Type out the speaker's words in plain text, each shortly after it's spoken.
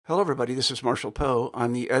Hello, everybody. This is Marshall Poe.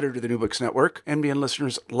 I'm the editor of the New Books Network. NBN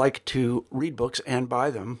listeners like to read books and buy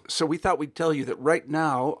them. So we thought we'd tell you that right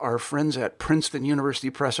now, our friends at Princeton University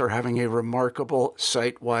Press are having a remarkable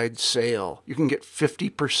site-wide sale. You can get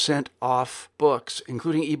 50% off books,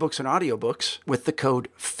 including ebooks and audiobooks, with the code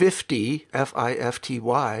 50,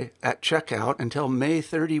 F-I-F-T-Y, at checkout until May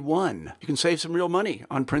 31. You can save some real money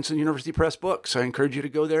on Princeton University Press books. I encourage you to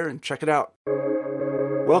go there and check it out.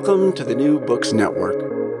 Welcome to the New Books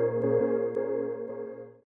Network.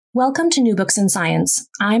 Welcome to New Books in Science.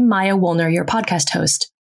 I'm Maya Woolner, your podcast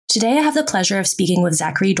host. Today I have the pleasure of speaking with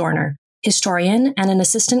Zachary Dorner, historian and an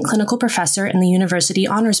assistant clinical professor in the University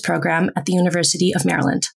Honors Program at the University of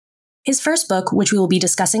Maryland. His first book, which we will be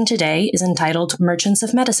discussing today, is entitled Merchants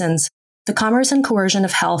of Medicines: The Commerce and Coercion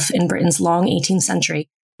of Health in Britain's Long 18th Century,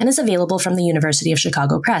 and is available from the University of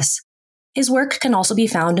Chicago Press. His work can also be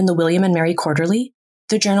found in the William and Mary Quarterly,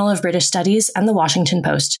 the Journal of British Studies, and the Washington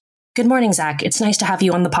Post. Good morning, Zach. It's nice to have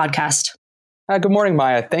you on the podcast. Good morning,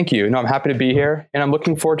 Maya. Thank you. I'm happy to be here, and I'm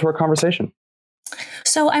looking forward to our conversation.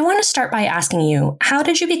 So I want to start by asking you, how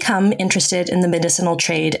did you become interested in the medicinal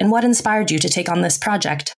trade, and what inspired you to take on this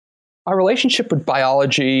project? Our relationship with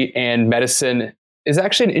biology and medicine is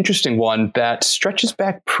actually an interesting one that stretches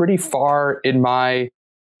back pretty far in my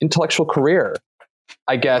intellectual career.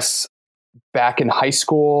 I guess back in high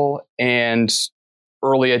school and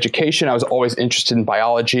early education, I was always interested in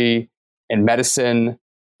biology and medicine.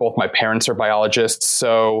 Both my parents are biologists,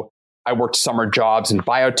 so I worked summer jobs in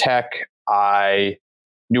biotech. I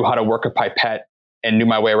knew how to work a pipette and knew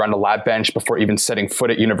my way around a lab bench before even setting foot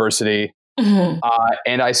at university. Mm-hmm.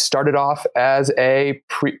 And I started off as a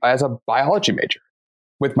biology major,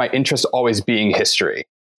 with my interest always being history.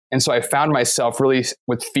 And so I found myself really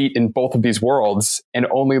with feet in both of these worlds. And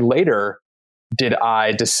only later did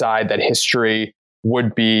I decide that history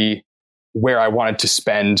would be where I wanted to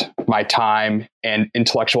spend my time and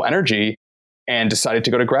intellectual energy, and decided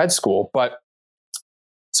to go to grad school. But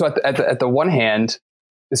so at the one hand,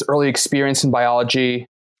 this early experience in biology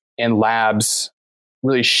and labs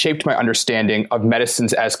really shaped my understanding of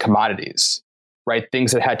medicines as commodities, right?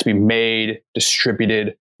 Things that had to be made,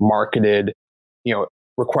 distributed, marketed,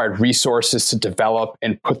 required resources to develop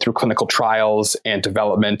and put through clinical trials and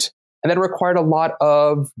development. And then required a lot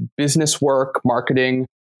of business work, marketing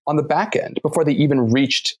on the back end before they even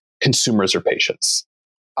reached consumers or patients.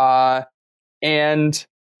 And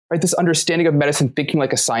this understanding of medicine, thinking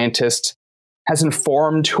like a scientist, has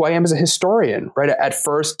informed who I am as a historian. Right? At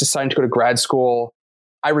first, deciding to go to grad school,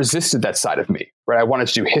 I resisted that side of me. Right? I wanted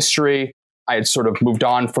to do history. I had sort of moved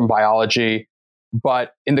on from biology.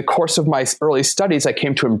 But in the course of my early studies, I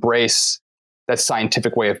came to embrace that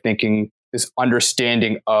scientific way of thinking, this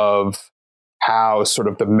understanding of how sort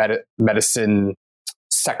of the medicine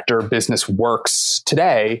sector business works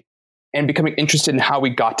today, and becoming interested in how we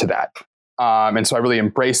got to that. And so I really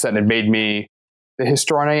embraced that, and it made me the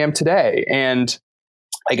historian I am today. And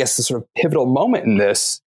I guess the sort of pivotal moment in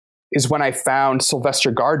this is when I found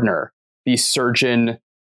Sylvester Gardner, the surgeon,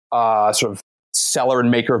 sort of seller and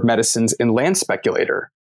maker of medicines and land speculator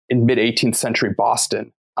in mid-18th century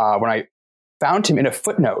Boston. When I found him in a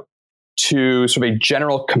footnote to sort of a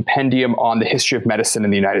general compendium on the history of medicine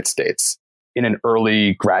in the United States in an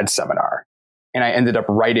early grad seminar. And I ended up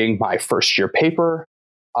writing my first year paper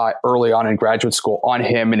early on in graduate school on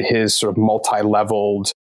him and his sort of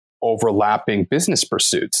multi-leveled overlapping business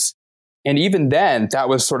pursuits. And even then, that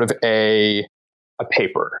was sort of a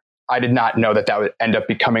paper. I did not know that would end up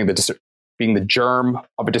becoming being the germ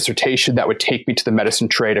of a dissertation that would take me to the medicine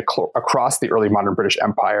trade across the early modern British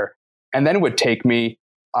Empire, and then would take me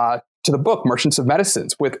to the book Merchants of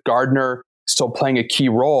Medicines, with Gardner still playing a key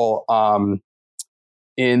role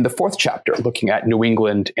in the fourth chapter, looking at New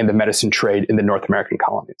England and the medicine trade in the North American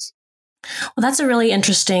colonies. Well, that's a really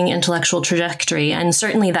interesting intellectual trajectory. And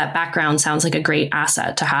certainly that background sounds like a great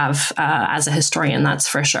asset to have as a historian, that's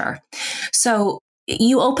for sure. So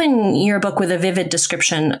you open your book with a vivid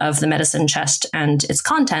description of the medicine chest and its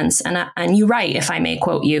contents. And you write, if I may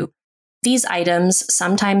quote you, "These items,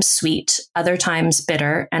 sometimes sweet, other times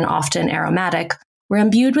bitter, and often aromatic, were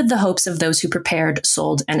imbued with the hopes of those who prepared,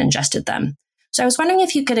 sold, and ingested them." So I was wondering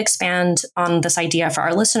if you could expand on this idea for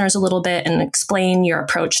our listeners a little bit and explain your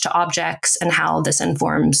approach to objects and how this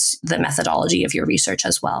informs the methodology of your research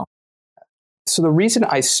as well. So the reason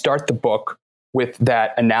I start the book with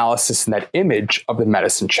that analysis and that image of the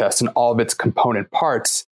medicine chest and all of its component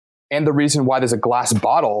parts, and the reason why there's a glass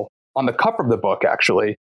bottle on the cover of the book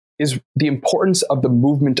actually, is the importance of the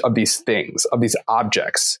movement of these things, of these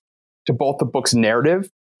objects, to both the book's narrative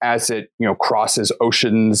as it crosses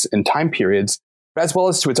oceans and time periods, but as well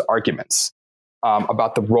as to its arguments.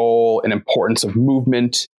 about the role and importance of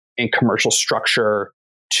movement and commercial structure,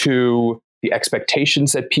 to the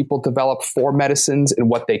expectations that people develop for medicines and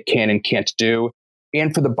what they can and can't do,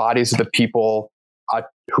 and for the bodies of the people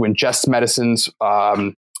who ingest medicines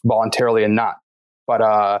voluntarily and not.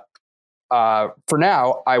 But for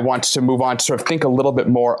now, I want to move on to sort of think a little bit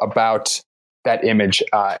more about that image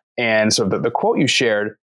and sort of the quote you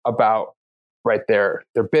shared about, right, they're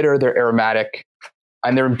bitter, they're aromatic,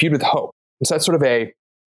 and they're imbued with hope. And so that's sort of there's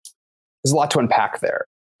a lot to unpack there.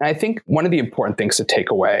 And I think one of the important things to take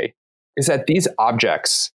away is that these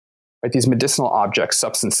objects, right, these medicinal objects,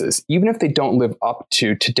 substances, even if they don't live up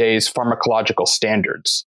to today's pharmacological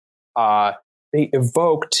standards, they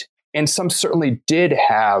evoked, and some certainly did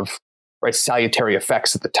have, right, salutary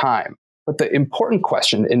effects at the time. But the important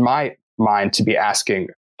question in my mind to be asking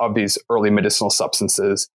of these early medicinal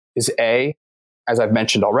substances is A, as I've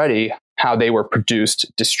mentioned already, how they were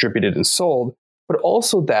produced, distributed, and sold, but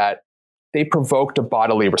also that they provoked a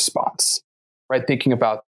bodily response, right? Thinking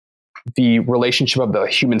about the relationship of the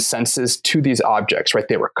human senses to these objects, right?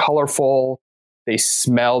 They were colorful, they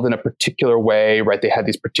smelled in a particular way, right? They had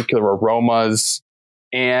these particular aromas,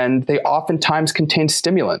 and they oftentimes contained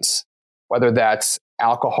stimulants, whether that's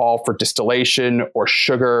alcohol for distillation or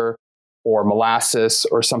sugar or molasses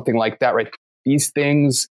or something like that, right? These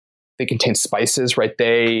things, they contain spices, right?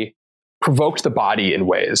 They provoked the body in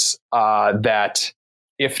ways that,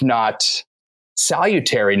 if not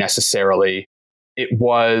salutary necessarily, it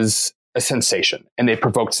was a sensation, and they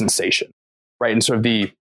provoked sensation, right? And sort of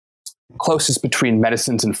the closest between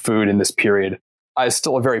medicines and food in this period is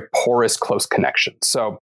still a very porous, close connection.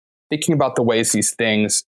 So thinking about the ways these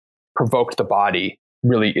things provoked the body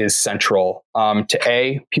really is central to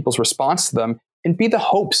A, people's response to them, and B, the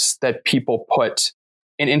hopes that people put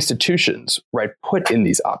in institutions, right, put in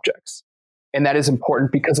these objects. And that is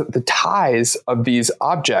important because of the ties of these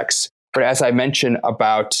objects. But as I mentioned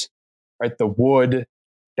about, right, the wood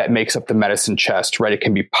that makes up the medicine chest, right, it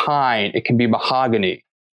can be pine, it can be mahogany,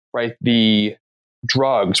 right, the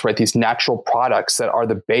drugs, right, these natural products that are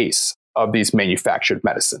the base of these manufactured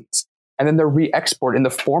medicines. And then they're re-export in the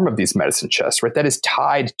form of these medicine chests, right, that is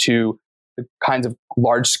tied to the kinds of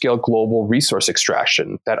large-scale global resource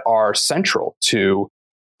extraction that are central to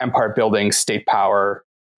empire building, state power,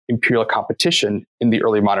 imperial competition in the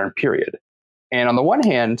early modern period. And on the one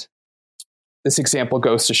hand, this example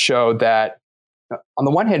goes to show that, on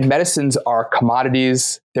the one hand, medicines are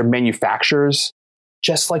commodities, they're manufacturers,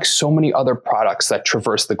 just like so many other products that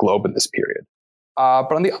traverse the globe in this period.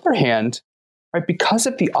 But on the other hand, right, because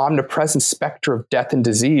of the omnipresent specter of death and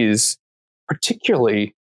disease,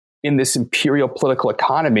 particularly in this imperial political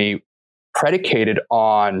economy predicated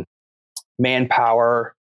on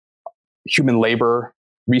manpower, human labor,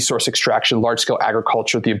 resource extraction, large-scale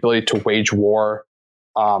agriculture, the ability to wage war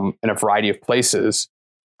in a variety of places,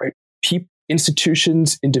 right?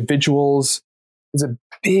 Institutions, individuals, there's a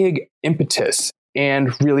big impetus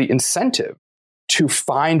and really incentive to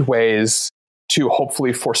find ways to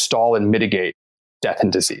hopefully forestall and mitigate death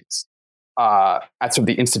and disease at sort of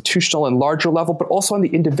the institutional and larger level, but also on the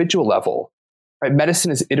individual level. Right?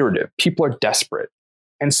 Medicine is iterative. People are desperate.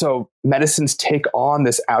 And so medicines take on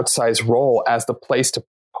this outsized role as the place to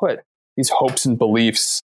put these hopes and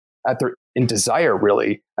beliefs in desire,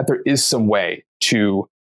 really, that there is some way to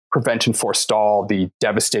prevent and forestall the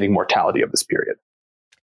devastating mortality of this period.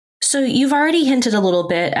 So you've already hinted a little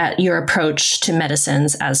bit at your approach to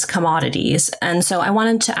medicines as commodities. And so I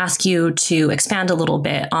wanted to ask you to expand a little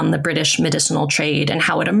bit on the British medicinal trade and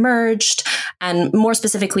how it emerged, and more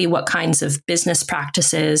specifically, what kinds of business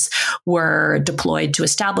practices were deployed to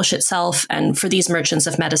establish itself. And for these merchants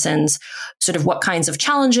of medicines, sort of what kinds of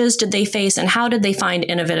challenges did they face, and how did they find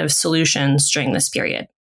innovative solutions during this period?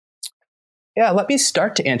 Yeah, let me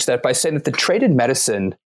start to answer that by saying that the trade in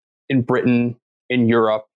medicine in Britain, in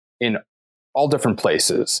Europe, in all different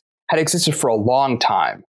places, had existed for a long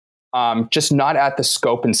time, just not at the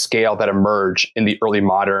scope and scale that emerged in the early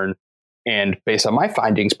modern and, based on my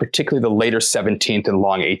findings, particularly the later 17th and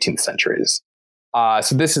long 18th centuries.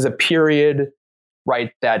 So this is a period,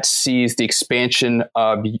 right, that sees the expansion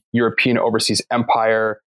of European overseas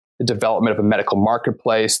empire, the development of a medical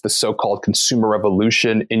marketplace, the so-called consumer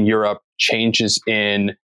revolution in Europe, changes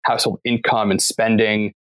in household income and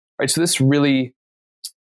spending. Right,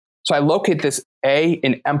 so I locate this A,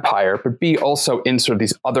 in empire, but B, also in sort of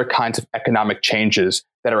these other kinds of economic changes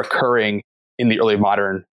that are occurring in early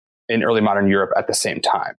modern Europe at the same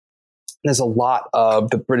time. There's a lot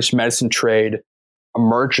of the British medicine trade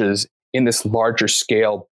emerges in this larger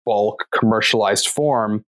scale, bulk, commercialized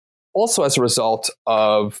form, also as a result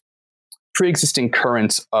of pre-existing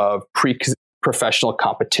currents of professional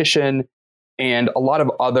competition, and a lot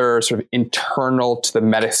of other sort of internal to the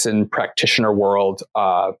medicine practitioner world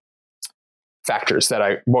factors that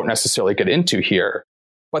I won't necessarily get into here.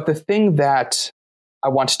 But the thing that I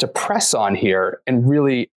wanted to press on here and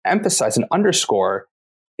really emphasize and underscore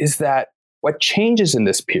is that what changes in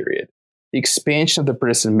this period, the expansion of the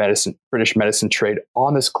British medicine trade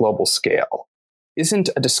on this global scale, isn't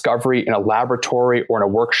a discovery in a laboratory or in a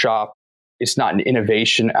workshop. It's not an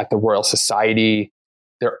innovation at the Royal Society.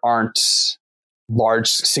 There aren't large,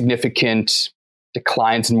 significant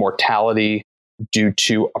declines in mortality due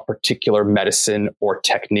to a particular medicine or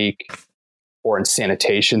technique or in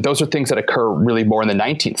sanitation. Those are things that occur really more in the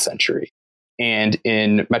 19th century and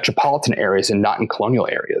in metropolitan areas and not in colonial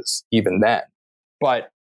areas, even then. But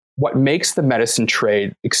what makes the medicine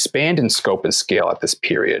trade expand in scope and scale at this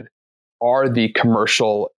period are the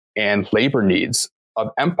commercial and labor needs of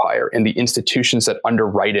empire and the institutions that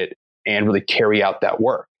underwrite it and really carry out that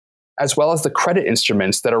work, as well as the credit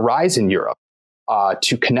instruments that arise in Europe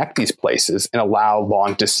to connect these places and allow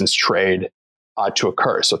long distance trade to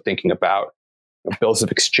occur. So thinking about bills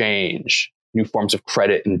of exchange, new forms of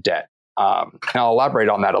credit and debt. And I'll elaborate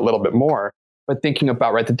on that a little bit more, but thinking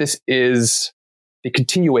about that this is the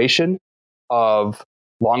continuation of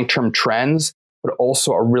long-term trends, but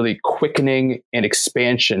also a really quickening and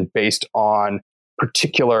expansion based on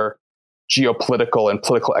particular geopolitical and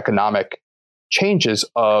political economic changes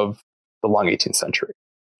of the long 18th century.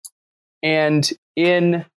 And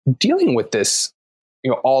in dealing with this,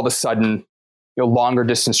 all of a sudden, longer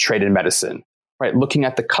distance trade in medicine, right? Looking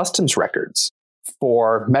at the customs records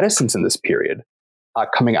for medicines in this period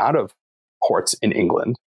coming out of ports in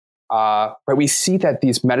England, right? We see that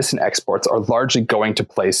these medicine exports are largely going to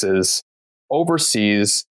places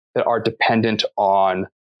overseas that are dependent on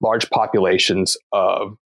large populations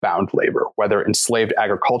of bound labor, whether enslaved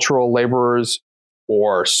agricultural laborers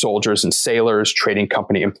or soldiers and sailors, trading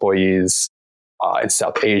company employees in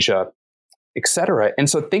South Asia, et cetera. And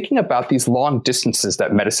so thinking about these long distances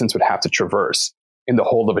that medicines would have to traverse in the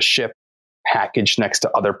hold of a ship, packaged next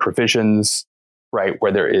to other provisions, right,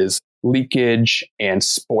 where there is leakage and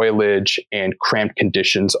spoilage and cramped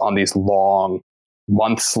conditions on these long,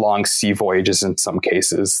 months-long sea voyages in some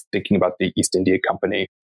cases, thinking about the East India Company.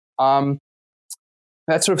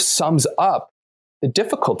 That sort of sums up the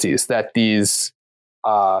difficulties that these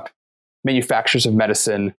manufacturers of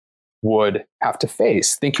medicine would have to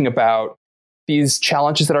face, thinking about these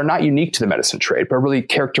challenges that are not unique to the medicine trade, but really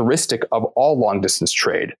characteristic of all long-distance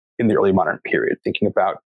trade in the early modern period, thinking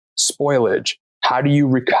about spoilage. How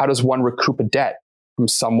does one recoup a debt from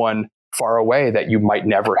someone far away that you might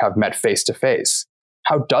never have met face-to-face?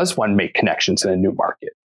 How does one make connections in a new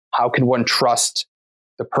market? How can one trust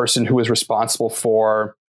the person who is responsible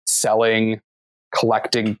for selling,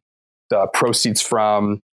 collecting the proceeds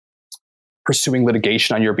from, pursuing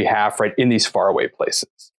litigation on your behalf, right, in these faraway places?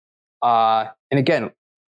 And again,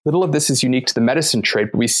 little of this is unique to the medicine trade,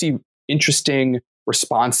 but we see interesting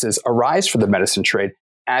responses arise for the medicine trade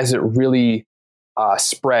as it really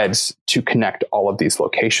spreads to connect all of these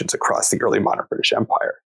locations across the early modern British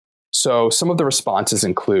Empire. So some of the responses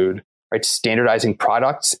include, right, standardizing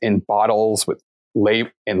products in bottles with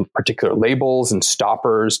in particular labels and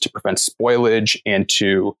stoppers to prevent spoilage and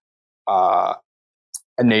to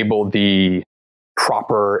enable the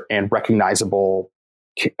proper and recognizable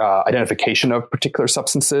identification of particular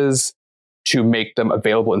substances, to make them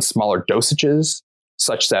available in smaller dosages,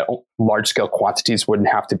 such that large-scale quantities wouldn't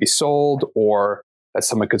have to be sold, or that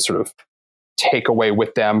someone could sort of take away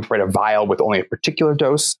with them, right, a vial with only a particular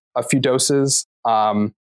dose, a few doses,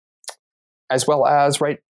 as well as,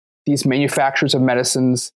 right, these manufacturers of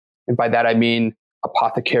medicines, and by that I mean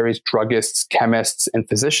apothecaries, druggists, chemists, and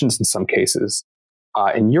physicians in some cases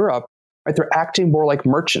in Europe, right, they're acting more like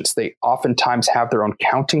merchants. They oftentimes have their own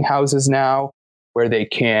counting houses now, where they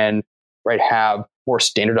can, right, have more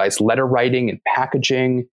standardized letter writing and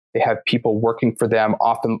packaging. They have people working for them,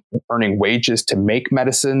 often earning wages to make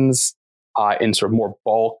medicines in sort of more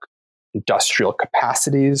bulk industrial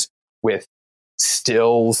capacities, with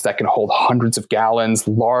stills that can hold hundreds of gallons,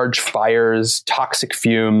 large fires, toxic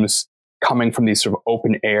fumes coming from these sort of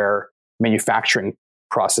open air manufacturing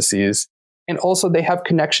processes. And also they have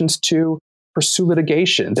connections to pursue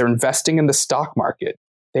litigation. They're investing in the stock market.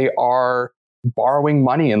 They are borrowing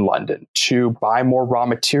money in London to buy more raw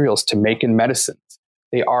materials to make in medicines.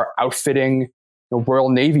 They are outfitting Royal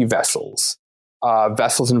Navy vessels,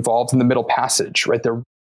 vessels involved in the Middle Passage, right? They're,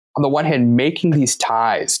 on the one hand, making these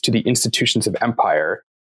ties to the institutions of empire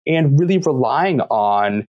and really relying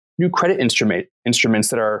on new credit instruments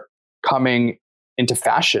that are coming into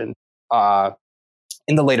fashion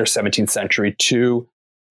in the later 17th century to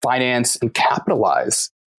finance and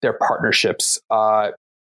capitalize their partnerships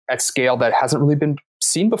at scale that hasn't really been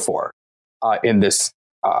seen before in this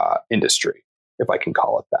industry, if I can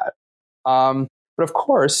call it that. But of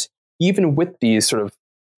course, even with these sort of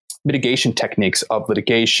mitigation techniques of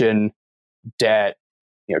litigation, debt,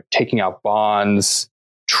 taking out bonds,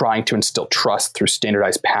 trying to instill trust through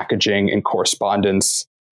standardized packaging and correspondence,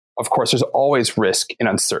 of course, there's always risk and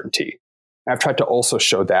uncertainty. And I've tried to also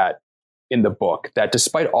show that in the book, that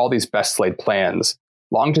despite all these best laid plans,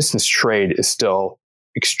 long distance trade is still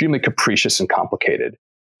extremely capricious and complicated.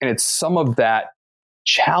 And it's some of that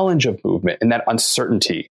challenge of movement and that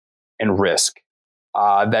uncertainty and risk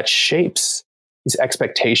that shapes these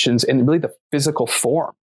expectations and really the physical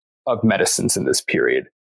form of medicines in this period.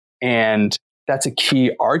 And that's a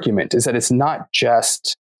key argument, is that it's not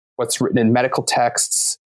just what's written in medical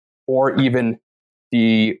texts or even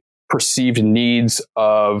the perceived needs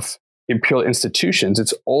of imperial institutions.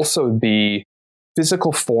 It's also the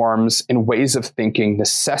physical forms and ways of thinking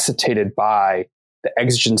necessitated by the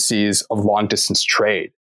exigencies of long distance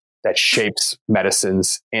trade that shapes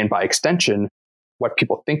medicines, and by extension, what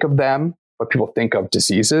people think of them, what people think of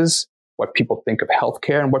diseases, what people think of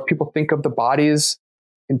healthcare, and what people think of the bodies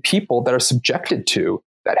and people that are subjected to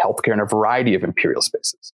that healthcare in a variety of imperial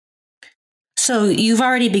spaces. So you've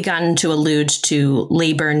already begun to allude to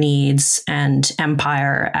labor needs and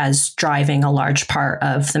empire as driving a large part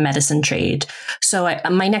of the medicine trade. So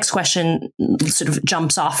my next question sort of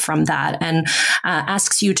jumps off from that and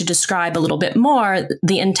asks you to describe a little bit more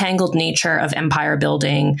the entangled nature of empire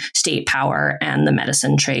building, state power, and the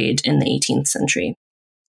medicine trade in the 18th century.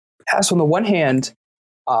 So on the one hand,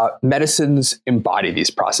 medicines embody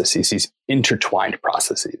these processes, these intertwined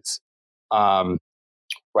processes, right?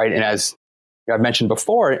 And as I've mentioned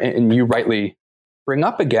before, and you rightly bring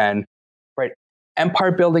up again, right?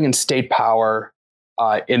 Empire building and state power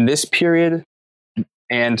in this period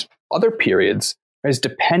and other periods is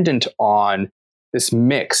dependent on this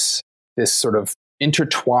mix, this sort of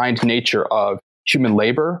intertwined nature of human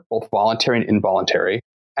labor, both voluntary and involuntary,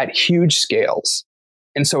 at huge scales.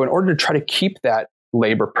 And so in order to try to keep that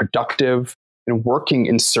labor productive and working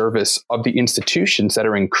in service of the institutions that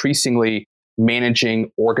are increasingly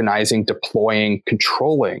managing, organizing, deploying,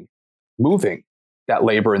 controlling, moving that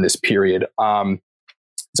labor in this period,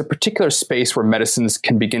 it's a particular space where medicines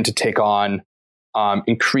can begin to take on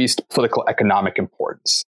increased political economic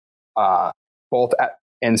importance.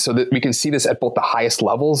 And so that we can see this at both the highest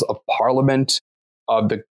levels of parliament, of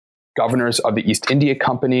the governors of the East India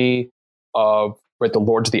Company, of the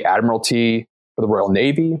Lords of the Admiralty for the Royal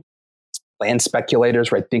Navy, land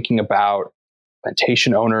speculators, right, thinking about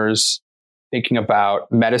plantation owners, thinking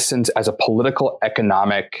about medicines as a political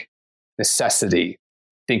economic necessity,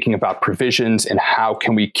 thinking about provisions and how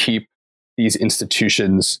can we keep these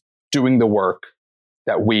institutions doing the work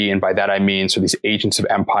that we, and by that I mean, so these agents of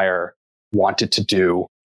empire, wanted to do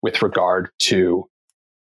with regard to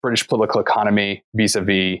British political economy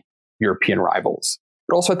vis-a-vis European rivals.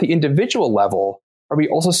 But also at the individual level, where we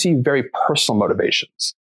also see very personal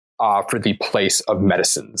motivations for the place of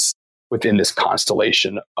medicines within this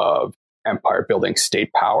constellation of empire building,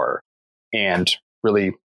 state power, and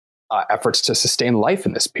really efforts to sustain life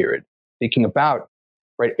in this period. Thinking about,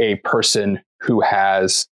 right, a person who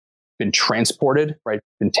has been transported, right,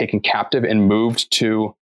 been taken captive and moved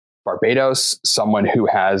to Barbados, someone who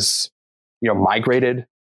has, migrated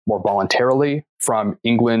more voluntarily from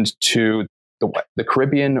England to the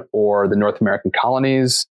Caribbean or the North American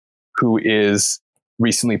colonies, who is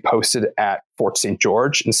recently posted at Fort St.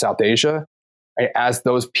 George in South Asia. Right? As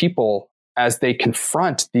those people, as they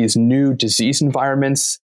confront these new disease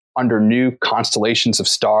environments under new constellations of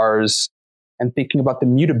stars, and thinking about the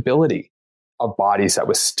mutability of bodies that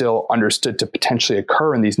was still understood to potentially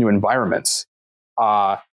occur in these new environments,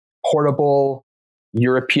 portable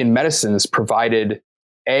European medicines provided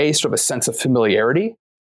a sort of a sense of familiarity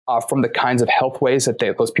from the kinds of health ways that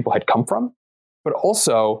those people had come from, but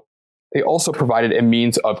also they also provided a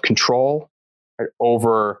means of control, right,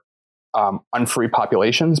 over unfree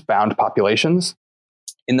populations, bound populations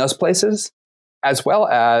in those places, as well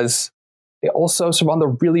as they also sort of on the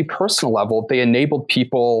really personal level, they enabled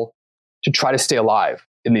people to try to stay alive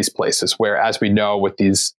in these places where, as we know, with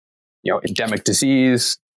these, endemic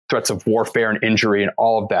disease, threats of warfare and injury and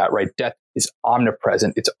all of that, right? Death is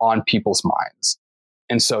omnipresent. It's on people's minds.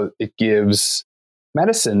 And so it gives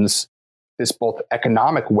medicines this both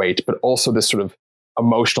economic weight, but also this sort of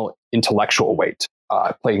emotional, intellectual weight,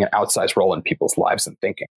 playing an outsized role in people's lives and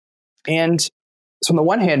thinking. And so on the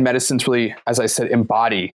one hand, medicines really, as I said,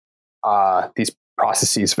 embody these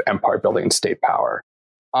processes of empire building and state power.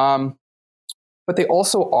 But they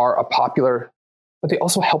also but they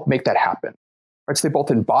also help make that happen. Right? So they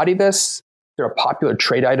both embody this. They're a popular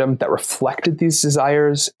trade item that reflected these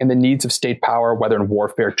desires and the needs of state power, whether in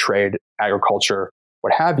warfare, trade, agriculture,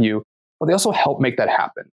 what have you. But they also help make that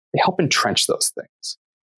happen. They help entrench those things.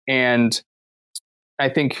 And I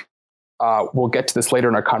think we'll get to this later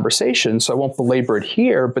in our conversation, so I won't belabor it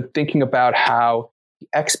here, but thinking about how the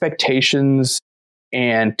expectations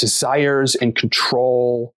and desires and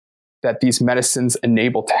control that these medicines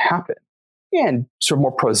enable to happen, and sort of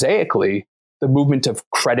more prosaically, the movement of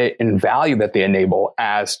credit and value that they enable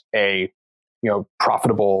as a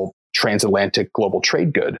profitable transatlantic global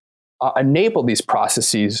trade good, enable these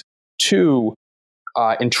processes to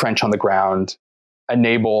entrench on the ground,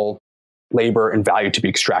 enable labor and value to be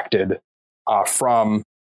extracted from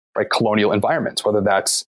colonial environments, whether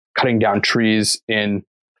that's cutting down trees in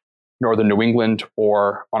northern New England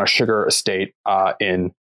or on a sugar estate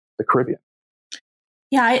in the Caribbean.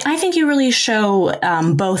 Yeah, I think you really show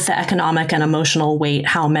both the economic and emotional weight,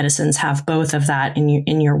 how medicines have both of that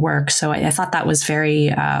in your work. So I thought that was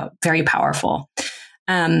very, very powerful.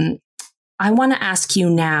 I want to ask you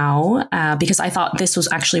now, because I thought this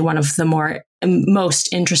was actually one of the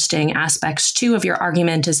most interesting aspects too of your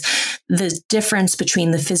argument, is the difference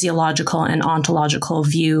between the physiological and ontological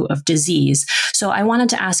view of disease. So I wanted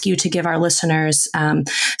to ask you to give our listeners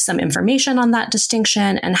some information on that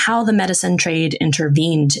distinction and how the medicine trade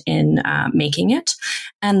intervened in making it.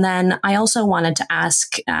 And then I also wanted to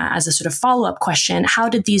ask, as a sort of follow-up question, how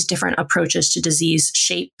did these different approaches to disease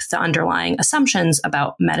shape the underlying assumptions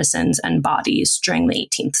about medicines and bodies during the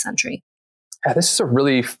 18th century? Yeah, this is a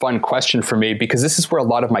really fun question for me because this is where a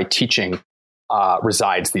lot of my teaching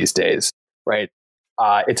resides these days, right?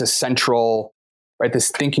 It's a central, right?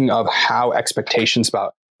 This thinking of how expectations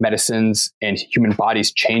about medicines and human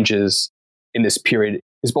bodies changes in this period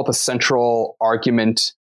is both a central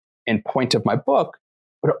argument and point of my book,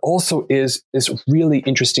 but it also is this really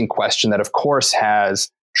interesting question that, of course,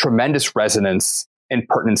 has tremendous resonance and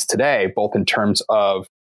pertinence today, both in terms of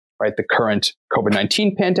the current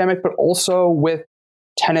COVID-19 pandemic, but also with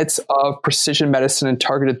tenets of precision medicine and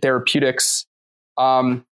targeted therapeutics,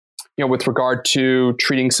 with regard to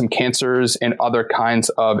treating some cancers and other kinds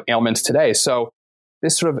of ailments today. So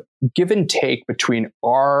this sort of give and take between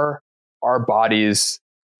are our bodies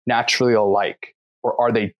naturally alike or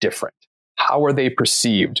are they different? How are they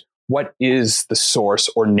perceived? What is the source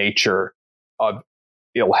or nature of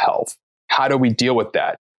ill health? How do we deal with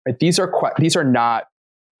that? Right? These are not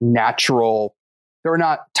natural, there are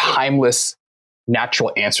not timeless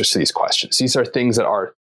natural answers to these questions. These are things that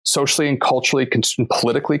are socially and culturally and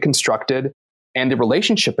politically constructed, and the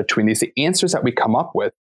relationship between these, the answers that we come up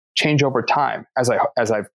with, change over time, as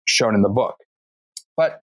I've shown in the book.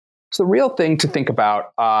 But so the real thing to think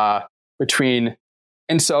about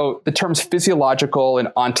and so the terms physiological and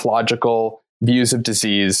ontological views of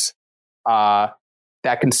disease, that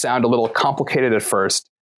can sound a little complicated at first.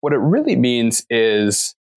 What it really means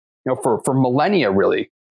is, for millennia,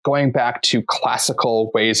 really, going back to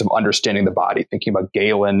classical ways of understanding the body, thinking about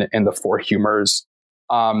Galen and the four humors,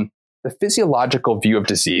 the physiological view of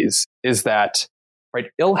disease is that,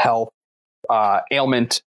 ill health,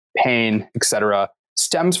 ailment, pain, etc.,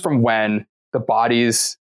 stems from when the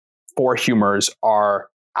body's four humors are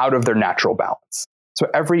out of their natural balance. So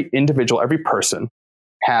every individual, every person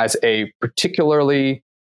has a particularly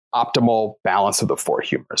optimal balance of the four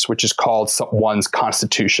humors, which is called one's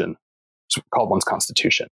constitution. It's called one's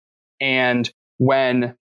constitution. And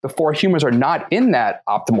when the four humors are not in that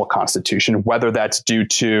optimal constitution, whether that's due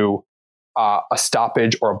to a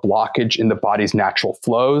stoppage or a blockage in the body's natural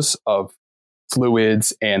flows of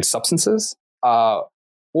fluids and substances,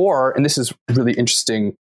 or, and this is really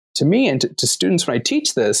interesting to me and to students when I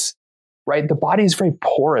teach this, the body is very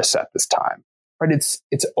porous at this time.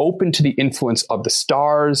 It's open to the influence of the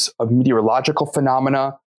stars, of meteorological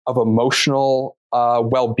phenomena, of emotional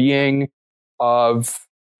well-being, of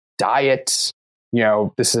diet.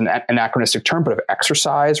 This is an anachronistic term, but of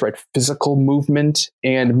exercise, physical movement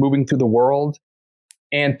and moving through the world,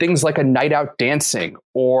 and things like a night out dancing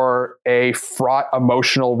or a fraught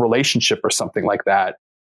emotional relationship or something like that,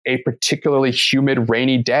 a particularly humid,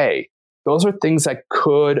 rainy day. Those are things that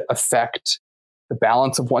could affect the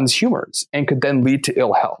balance of one's humors and could then lead to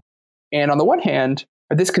ill health. And on the one hand,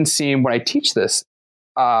 this can seem, when I teach this,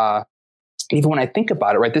 even when I think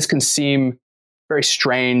about it, this can seem very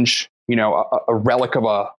strange, a relic of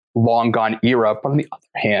a long gone era. But on the other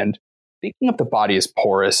hand, thinking of the body as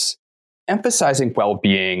porous, emphasizing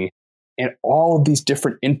well-being and all of these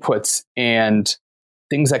different inputs and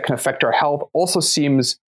things that can affect our health also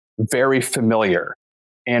seems very familiar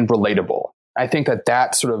and relatable. I think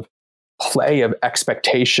that sort of play of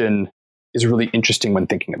expectation is really interesting when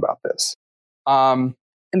thinking about this. And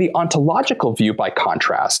the ontological view, by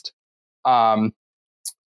contrast,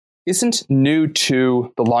 isn't new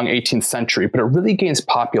to the long 18th century, but it really gains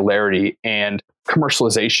popularity and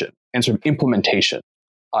commercialization and sort of implementation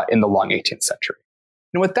in the long 18th century.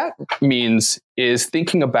 And what that means is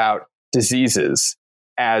thinking about diseases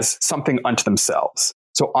as something unto themselves.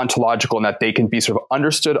 So ontological in that they can be sort of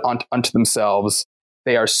understood unto themselves.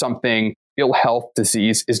 They are something, ill health,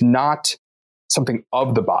 disease is not something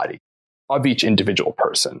of the body, of each individual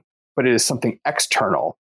person, but it is something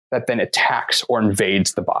external that then attacks or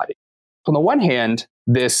invades the body. So on the one hand,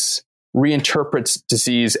 this reinterprets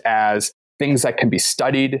disease as things that can be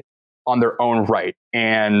studied on their own right.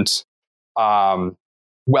 And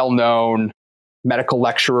well-known medical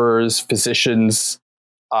lecturers, physicians,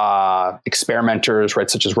 experimenters, right,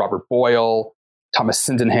 such as Robert Boyle, Thomas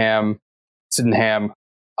Sydenham,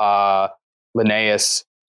 Linnaeus,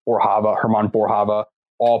 Hermann Boerhaave,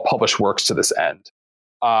 all published works to this end.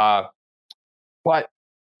 But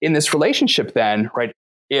in this relationship then, right,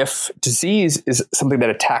 if disease is something that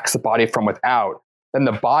attacks the body from without, then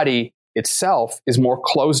the body itself is more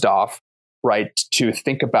closed off, right, to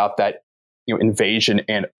think about that, invasion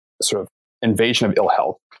and sort of invasion of ill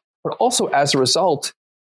health. But also as a result,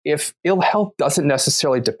 if ill health doesn't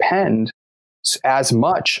necessarily depend as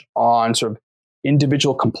much on sort of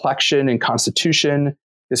individual complexion and constitution,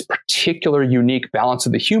 this particular unique balance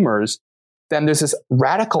of the humors, then there's this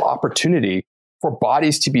radical opportunity for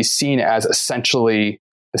bodies to be seen as essentially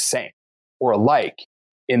the same or alike,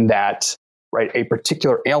 in that, right, a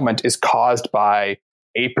particular ailment is caused by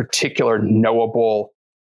a particular knowable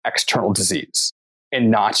external disease and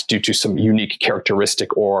not due to some unique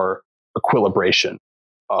characteristic or equilibration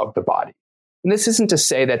of the body. And this isn't to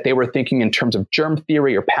say that they were thinking in terms of germ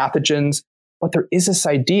theory or pathogens, but there is this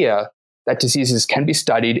idea that diseases can be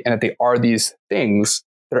studied and that they are these things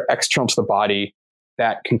that are external to the body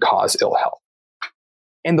that can cause ill health.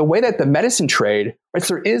 And the way that the medicine trade, right,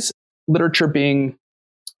 so there is literature being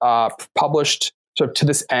published sort of to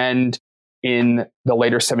this end in the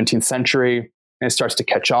later 17th century, and it starts to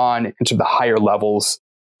catch on into the higher levels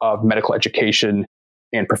of medical education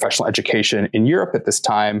and professional education in Europe at this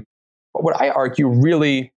time. But what I argue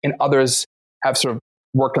really, and others have sort of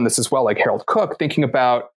worked on this as well, like Harold Cook, thinking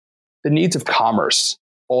about the needs of commerce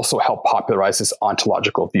also help popularize this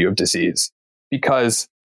ontological view of disease. Because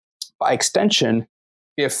by extension,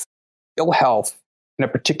 if ill health in a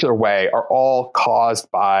particular way are all caused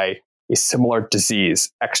by a similar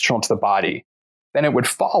disease external to the body, then it would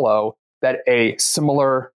follow that a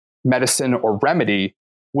similar medicine or remedy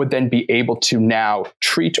would then be able to now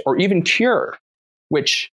treat or even cure,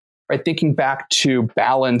 which, right, thinking back to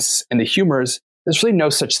balance and the humors, there's really no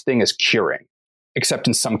such thing as curing, except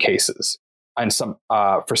in some cases, and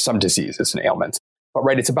for some diseases and ailments. But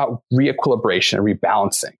right, it's about reequilibration and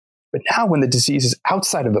rebalancing. But now when the disease is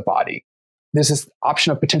outside of the body, there's this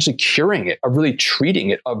option of potentially curing it, of really treating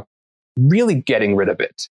it, of really getting rid of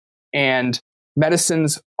it. And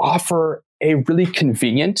medicines offer a really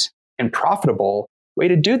convenient and profitable way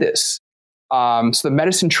to do this. So the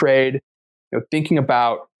medicine trade, thinking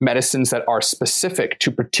about medicines that are specific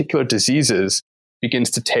to particular diseases, begins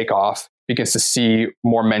to take off, begins to see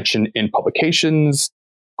more mention in publications.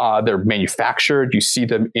 They're manufactured. You see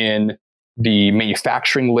them in the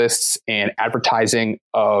manufacturing lists and advertising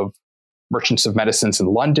of merchants of medicines in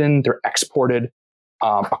London. They're exported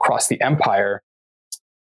across the empire.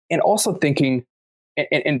 And also thinking,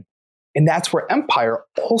 and that's where empire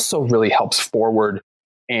also really helps forward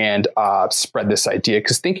and spread this idea.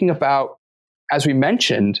 Because thinking about, as we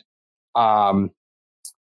mentioned, and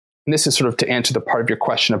this is sort of to answer the part of your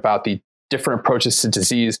question about the different approaches to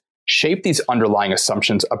disease, shape these underlying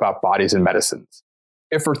assumptions about bodies and medicines.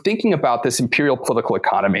 If we're thinking about this imperial political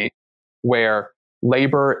economy where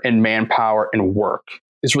labor and manpower and work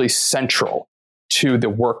is really central to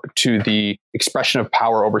the expression of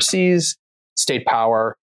power overseas, state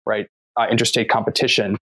power, right, interstate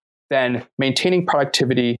competition, then maintaining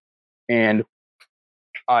productivity and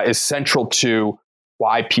is central to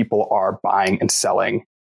why people are buying and selling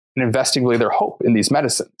and investing really their hope in these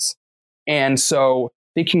medicines. And so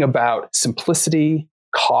thinking about simplicity,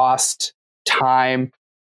 cost, time,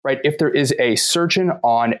 right? If there is a surgeon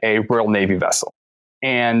on a Royal Navy vessel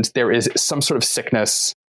and there is some sort of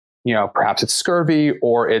sickness, perhaps it's scurvy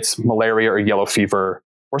or it's malaria or yellow fever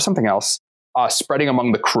or something else, spreading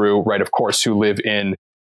among the crew, right? Of course, who live in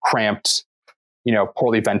cramped,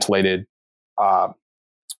 poorly ventilated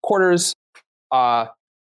quarters,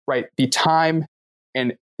 right? The time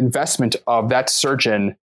and investment of that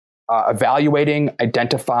surgeon evaluating,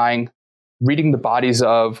 identifying, reading the bodies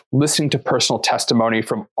of, listening to personal testimony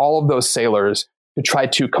from all of those sailors to try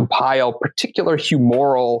to compile particular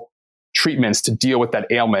humoral treatments to deal with that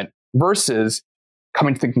ailment versus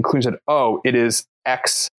coming to the conclusion that, oh, it is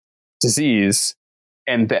X disease,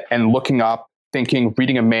 and looking up, thinking,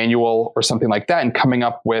 reading a manual or something like that, and coming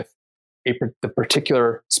up with the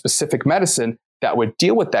particular specific medicine that would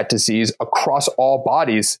deal with that disease across all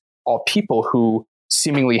bodies, all people who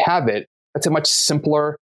seemingly have it. That's a much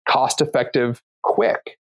simpler, cost-effective,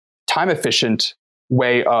 quick, time-efficient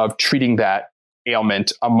way of treating that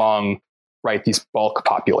ailment among these bulk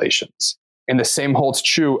populations. And the same holds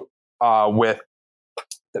true with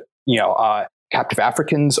captive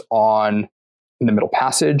Africans in the Middle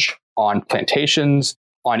Passage, on plantations,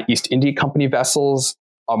 on East India Company vessels,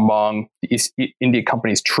 among the East India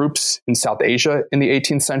Company's troops in South Asia in the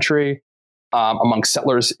 18th century, among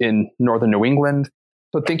settlers in northern New England.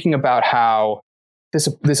 So thinking about how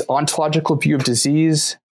this ontological view of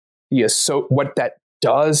disease, what that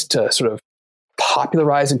does to sort of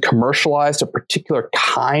popularize and commercialize a particular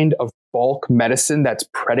kind of bulk medicine that's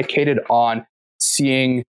predicated on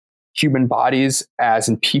seeing human bodies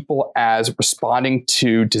and people as responding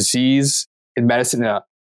to disease in medicine in a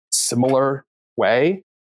similar way,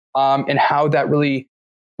 and how that really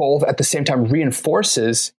both at the same time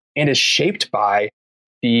reinforces and is shaped by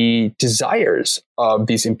the desires of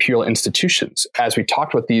these imperial institutions. As we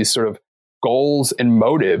talked about, these sort of goals and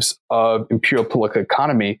motives of imperial political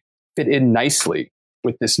economy fit in nicely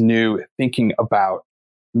with this new thinking about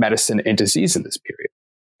medicine and disease in this period.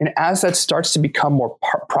 And as that starts to become more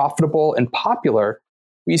profitable and popular,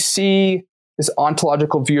 we see this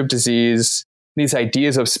ontological view of disease, these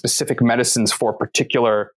ideas of specific medicines for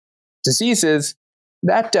particular diseases.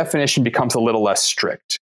 That definition becomes a little less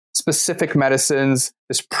strict. Specific medicines,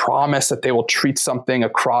 this promise that they will treat something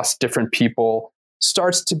across different people,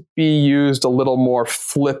 starts to be used a little more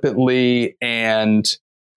flippantly and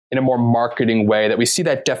in a more marketing way, that we see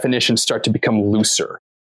that definition start to become looser.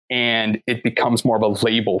 And it becomes more of a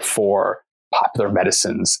label for popular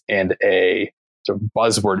medicines and a sort of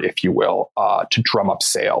buzzword, if you will, to drum up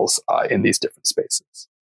sales in these different spaces.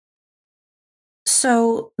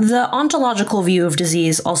 So the ontological view of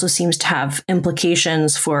disease also seems to have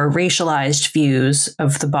implications for racialized views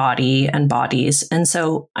of the body and bodies. And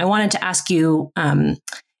so I wanted to ask you,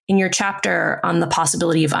 in your chapter on the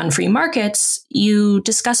possibility of unfree markets, you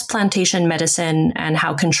discuss plantation medicine and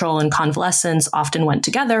how control and convalescence often went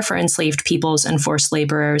together for enslaved peoples and forced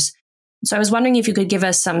laborers. So I was wondering if you could give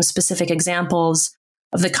us some specific examples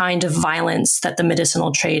of the kind of violence that the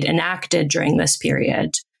medicinal trade enacted during this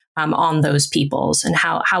period on those peoples, and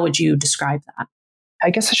how would you describe that?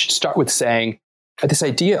 I guess I should start with saying that this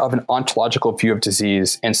idea of an ontological view of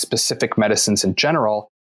disease and specific medicines in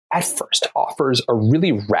general at first offers a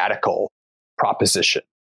really radical proposition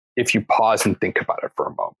if you pause and think about it for a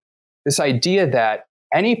moment. This idea that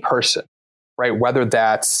any person, whether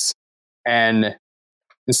that's an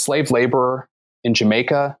enslaved laborer in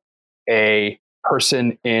Jamaica, a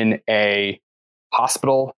person in a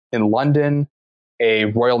hospital in London, a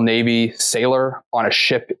Royal Navy sailor on a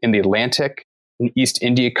ship in the Atlantic, an East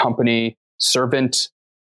India Company servant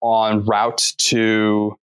en route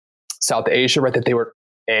to South Asia, that they were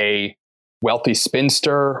a wealthy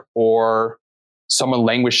spinster or someone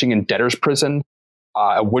languishing in debtor's prison,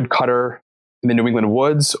 a woodcutter in the New England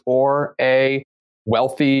woods, or a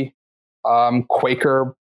wealthy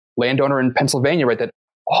Quaker landowner in Pennsylvania, that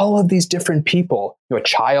all of these different people, a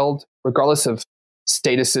child, regardless of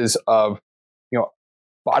statuses of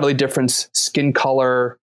bodily difference, skin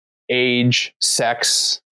color, age,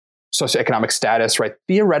 sex, socioeconomic status,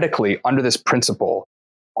 theoretically, under this principle,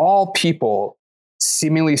 all people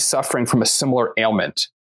seemingly suffering from a similar ailment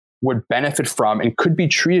would benefit from and could be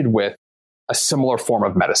treated with a similar form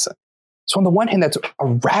of medicine. So on the one hand, that's a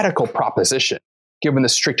radical proposition, given the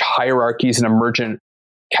strict hierarchies and emergent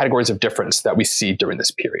categories of difference that we see during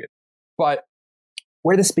this period. But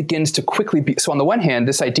where this begins to quickly be, so on the one hand,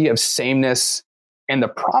 this idea of sameness and the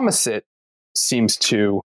promise it seems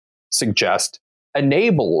to suggest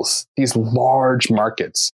enables these large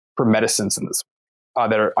markets for medicines in this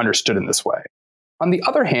that are understood in this way. On the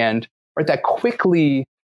other hand, that quickly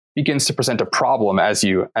begins to present a problem, as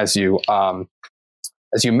you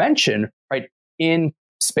mentioned, in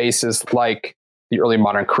spaces like the early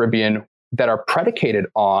modern Caribbean that are predicated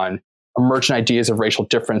on emergent ideas of racial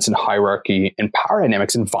difference and hierarchy and power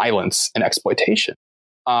dynamics and violence and exploitation.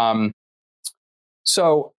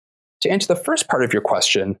 So to answer the first part of your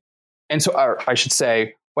question, and so I should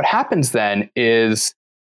say, what happens then is,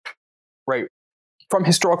 from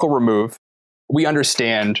historical remove, we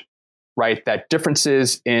understand, right, that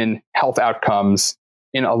differences in health outcomes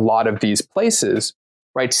in a lot of these places,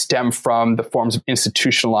 right, stem from the forms of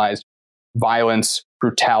institutionalized violence,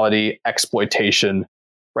 brutality, exploitation,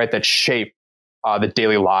 right, that shape the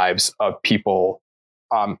daily lives of people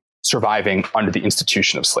surviving under the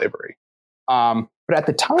institution of slavery. But at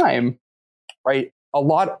the time, right, a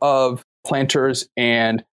lot of planters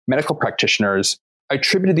and medical practitioners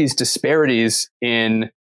attributed these disparities in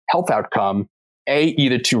health outcome,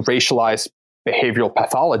 either to racialized behavioral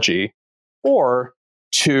pathology or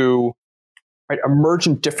to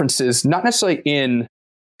emergent differences, not necessarily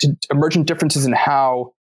emergent differences in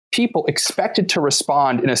how people expected to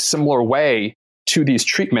respond in a similar way to these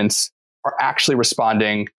treatments are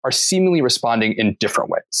seemingly responding in different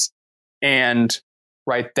ways. And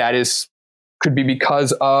that could be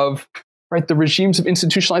because of the regimes of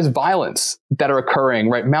institutionalized violence that are occurring,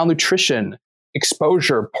 malnutrition,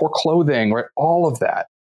 exposure, poor clothing, all of that.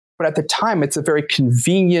 But at the time, it's a very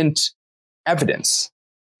convenient evidence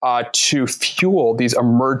to fuel these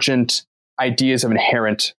emergent ideas of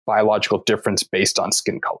inherent biological difference based on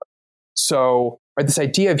skin color. So this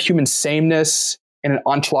idea of human sameness and an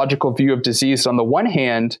ontological view of disease, on the one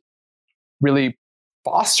hand, really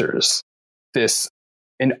fosters this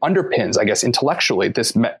and underpins, I guess, intellectually,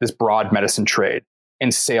 this broad medicine trade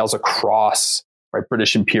and sales across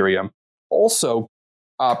British Imperium. Also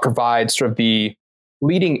provides sort of the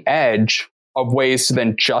leading edge of ways to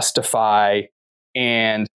then justify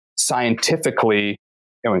and scientifically,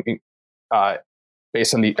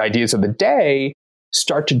 based on the ideas of the day,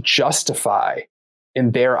 start to justify,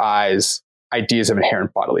 in their eyes, ideas of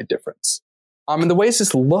inherent bodily difference. And the ways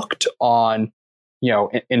this looked on,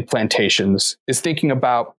 in plantations is thinking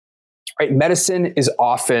about, medicine is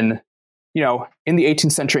often, in the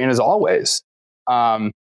 18th century and as always,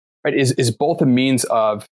 is both a means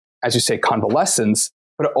of, as you say, convalescence,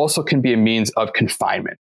 but it also can be a means of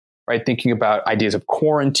confinement, Thinking about ideas of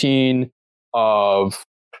quarantine, of,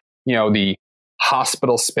 the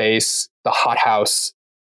hospital space, the hothouse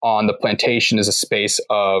on the plantation is a space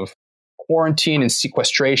of quarantine and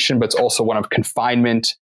sequestration, but it's also one of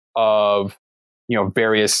confinement, of,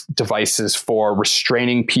 various devices for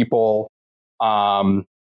restraining people, to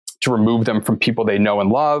remove them from people they know and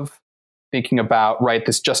love. Thinking about,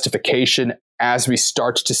 this justification as we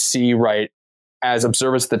start to see, as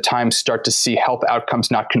observers at the time start to see health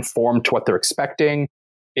outcomes not conform to what they're expecting,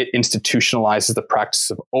 it institutionalizes the practice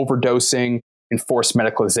of overdosing, enforced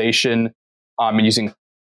medicalization, and using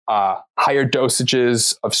higher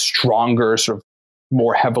dosages of stronger, sort of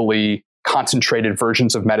more heavily concentrated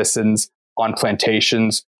versions of medicines on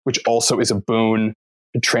plantations, which also is a boon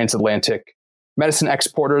to transatlantic medicine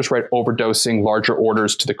exporters, overdosing larger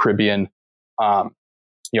orders to the Caribbean,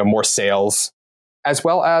 more sales, as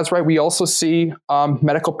well as, we also see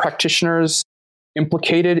medical practitioners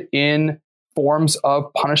implicated in forms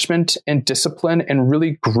of punishment and discipline and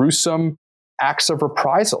really gruesome acts of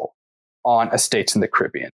reprisal on estates in the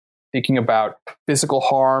Caribbean. Thinking about physical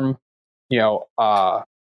harm,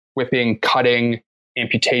 whipping, cutting,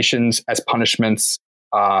 amputations as punishments,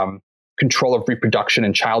 control of reproduction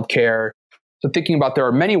and childcare. So thinking about, there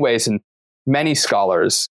are many ways, and many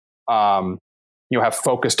scholars have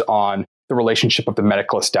focused on the relationship of the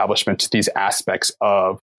medical establishment to these aspects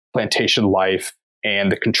of plantation life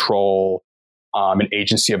and the control and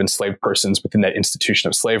agency of enslaved persons within that institution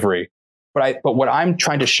of slavery. But what I'm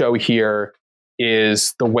trying to show here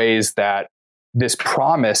is the ways that this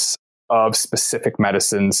promise of specific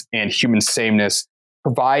medicines and human sameness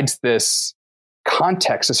provides this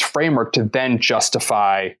context, this framework to then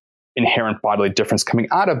justify inherent bodily difference coming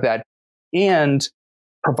out of that, and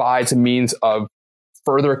provides a means of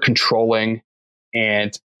further controlling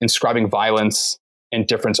and inscribing violence and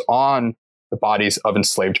difference on the bodies of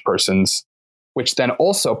enslaved persons, which then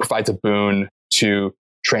also provides a boon to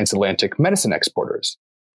transatlantic medicine exporters.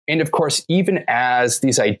 And of course, even as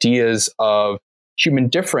these ideas of human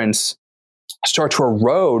difference start to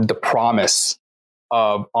erode the promise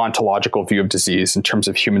of ontological view of disease in terms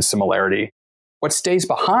of human similarity, what stays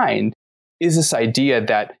behind is this idea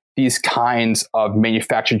that these kinds of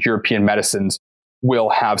manufactured European medicines will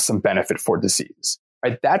have some benefit for disease.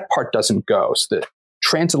 That part doesn't go. So the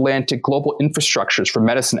transatlantic global infrastructures for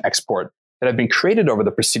medicine export that have been created over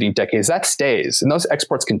the preceding decades, that stays, and those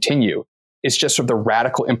exports continue. It's just sort of the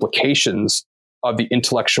radical implications of the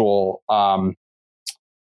intellectual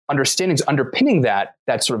understandings underpinning that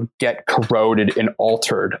sort of get corroded and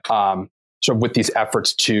altered, sort of with these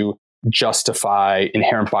efforts to justify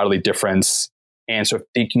inherent bodily difference and sort of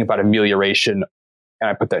thinking about amelioration, and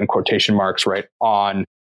I put that in quotation marks, on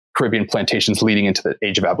Caribbean plantations leading into the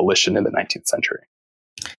age of abolition in the 19th century.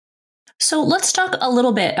 So let's talk a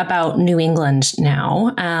little bit about New England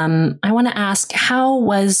now. I want to ask, how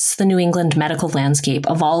was the New England medical landscape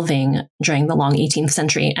evolving during the long 18th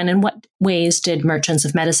century? And in what ways did merchants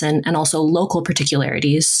of medicine and also local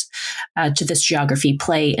particularities to this geography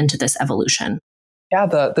play into this evolution? Yeah,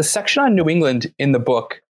 the section on New England in the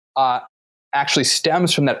book actually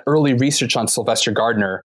stems from that early research on Sylvester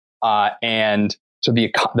Gardner and so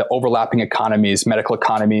the overlapping economies, medical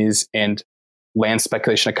economies, and land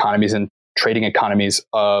speculation economies and trading economies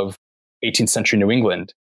of 18th century New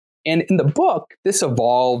England. And in the book, this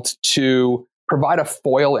evolved to provide a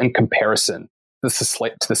foil in comparison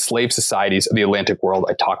to the slave societies of the Atlantic world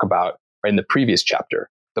I talk about right in the previous chapter,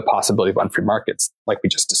 the possibility of unfree markets, like we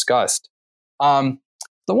just discussed. On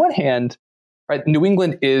the one hand, right, New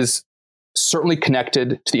England is certainly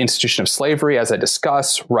connected to the institution of slavery, as I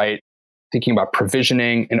discuss, right, thinking about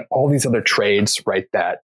provisioning and all these other trades, right,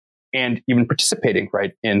 that and even participating,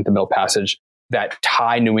 right, in the Middle Passage that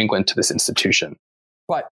tie New England to this institution.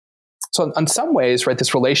 But so in some ways, right,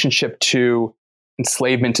 this relationship to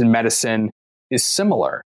enslavement in medicine is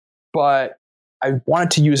similar. But I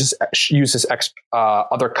wanted to use this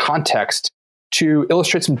other context to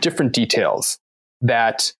illustrate some different details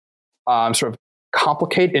that sort of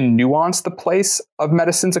complicate and nuance the place of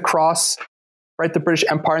medicines across, right, the British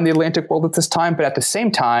Empire and the Atlantic world at this time, but at the same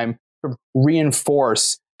time, sort of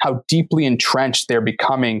reinforce how deeply entrenched they're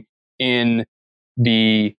becoming in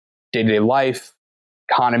the day-to-day life,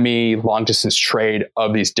 economy, long-distance trade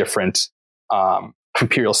of these different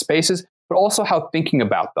imperial spaces, but also how thinking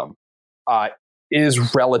about them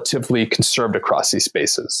is relatively conserved across these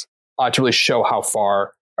spaces to really show how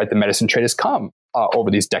far, right, the medicine trade has come over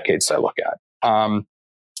these decades that I look at.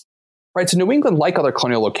 Right, so New England, like other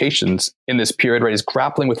colonial locations in this period, right, is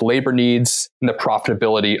grappling with labor needs and the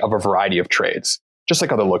profitability of a variety of trades, just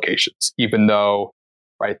like other locations, even though,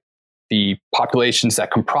 right, the populations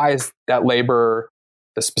that comprise that labor,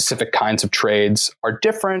 the specific kinds of trades are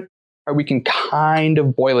different, right, we can kind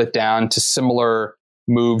of boil it down to similar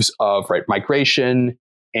moves of, right, migration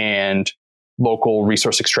and local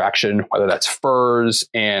resource extraction, whether that's furs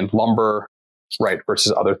and lumber, right,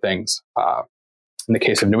 versus other things in the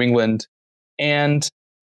case of New England. And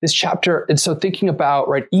this chapter, and so thinking about,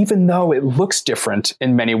 right, even though it looks different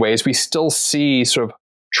in many ways, we still see sort of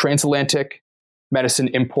transatlantic medicine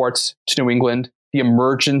imports to New England, the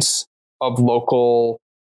emergence of local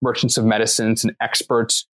merchants of medicines and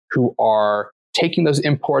experts who are taking those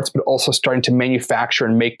imports, but also starting to manufacture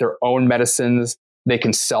and make their own medicines they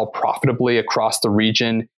can sell profitably across the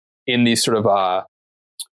region in these sort of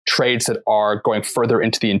trades that are going further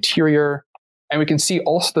into the interior. And we can see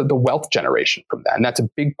also the wealth generation from that. And that's a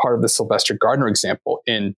big part of the Sylvester Gardner example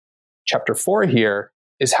in chapter 4 here,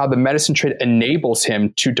 is how the medicine trade enables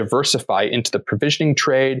him to diversify into the provisioning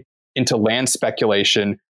trade, into land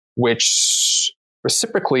speculation, which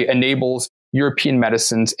reciprocally enables European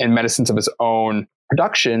medicines and medicines of his own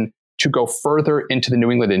production to go further into the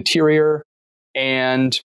New England interior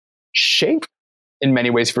and shape, in many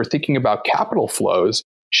ways, if we're thinking about capital flows,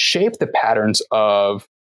 shape the patterns of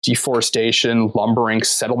deforestation, lumbering,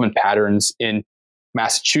 settlement patterns in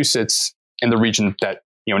Massachusetts and the region that,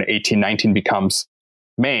 in 1819 becomes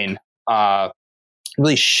Maine,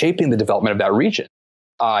 really shaping the development of that region.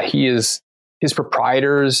 His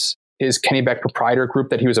proprietors, his Kennebec proprietor group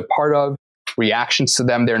that he was a part of, reactions to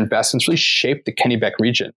them, their investments really shaped the Kennebec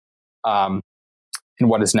region in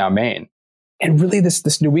what is now Maine. And really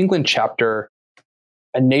this New England chapter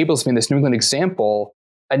enables me, this New England example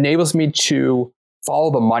enables me to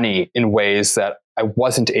follow the money in ways that I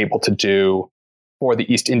wasn't able to do for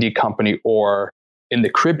the East India Company or in the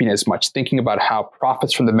Caribbean as much, thinking about how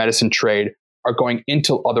profits from the medicine trade are going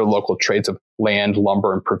into other local trades of land,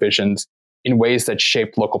 lumber, and provisions in ways that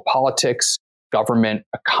shape local politics, government,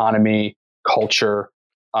 economy, culture,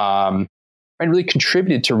 and really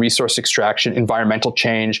contributed to resource extraction, environmental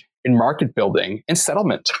change, in market building, and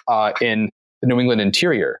settlement in the New England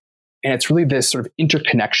interior. And it's really this sort of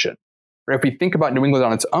interconnection. Right? If we think about New England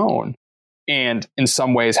on its own, and in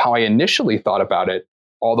some ways how I initially thought about it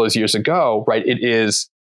all those years ago, right, it is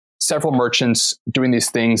several merchants doing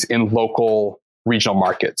these things in local regional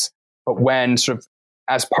markets. But when sort of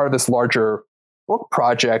as part of this larger book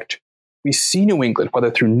project, we see New England,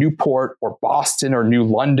 whether through Newport or Boston or New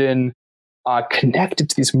London,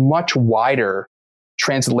 connected to these much wider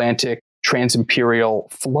transatlantic,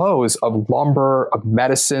 transimperial flows of lumber, of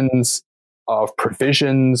medicines, of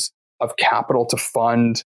provisions, of capital to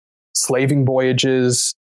fund slaving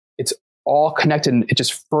voyages. It's all connected, and it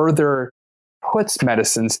just further puts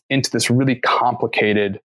medicines into this really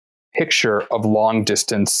complicated picture of long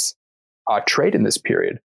distance trade in this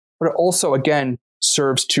period. But it also, again,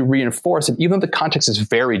 serves to reinforce, and even though the context is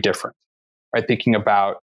very different, right? Thinking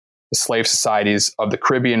about the slave societies of the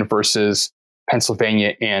Caribbean versus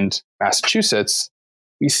Pennsylvania and Massachusetts,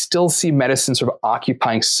 we still see medicine sort of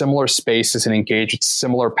occupying similar spaces and engage with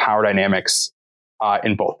similar power dynamics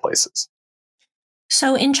in both places.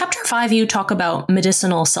 So in chapter 5, you talk about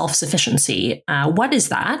medicinal self-sufficiency. What is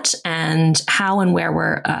that, and how and where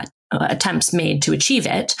were attempts made to achieve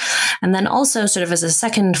it? And then also, sort of as a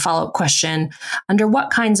second follow-up question, under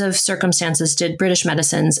what kinds of circumstances did British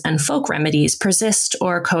medicines and folk remedies persist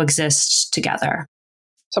or coexist together?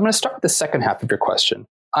 So I'm going to start with the second half of your question.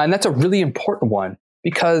 And that's a really important one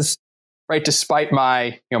because, right, despite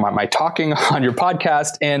my talking on your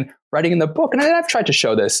podcast and writing in the book, and I've tried to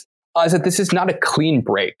show this, is that this is not a clean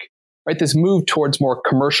break, right? This move towards more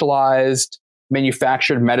commercialized,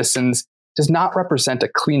 manufactured medicines does not represent a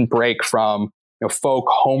clean break from folk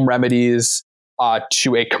home remedies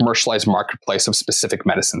to a commercialized marketplace of specific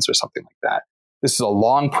medicines or something like that. This is a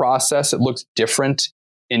long process. It looks different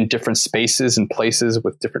in different spaces and places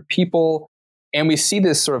with different people. And we see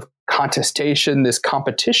this sort of contestation, this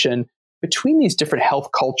competition between these different health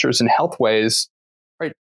cultures and health ways,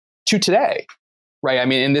 right, to today, right? I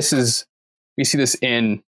mean, and we see this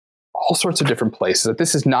in all sorts of different places, that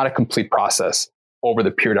this is not a complete process over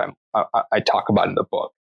the period I talk about in the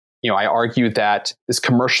book. I argue that this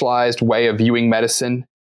commercialized way of viewing medicine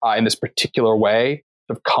in this particular way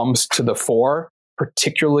sort of comes to the fore,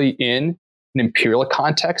 particularly in an imperial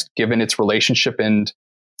context, given its relationship and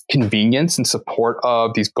convenience and support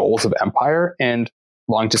of these goals of empire and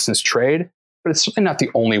long distance trade. But it's certainly not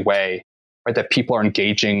the only way, right, that people are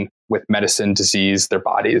engaging with medicine, disease, their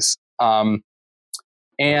bodies. And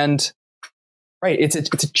right, it's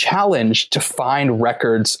a challenge to find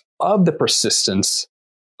records of the persistence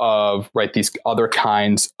of, right, these other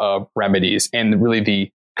kinds of remedies and really the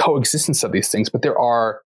coexistence of these things. But there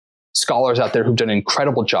are scholars out there who've done an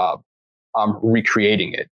incredible job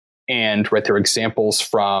recreating it. And, right, there are examples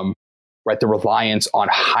from, right, the reliance on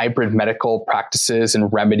hybrid medical practices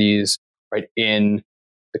and remedies, right, in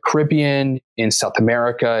the Caribbean, in South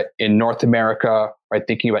America, in North America, right,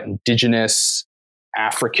 thinking about indigenous,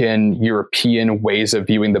 African, European ways of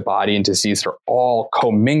viewing the body and disease that are all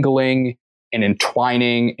commingling and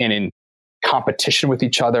entwining and in competition with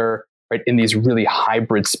each other, right, in these really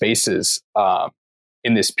hybrid spaces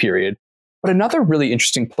in this period. But another really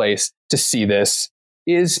interesting place to see this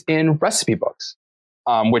is in recipe books,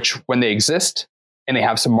 which, when they exist and they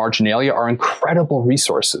have some marginalia, are incredible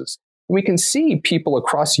resources. And we can see people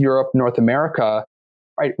across Europe, North America,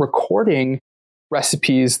 right, recording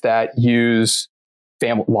recipes that use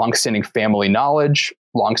longstanding family knowledge,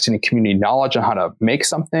 longstanding community knowledge on how to make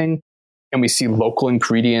something. And we see local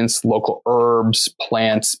ingredients, local herbs,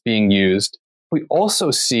 plants being used. We also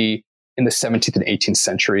see in the 17th and 18th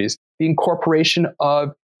centuries the incorporation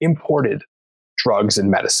of imported drugs and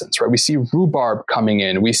medicines, right? We see rhubarb coming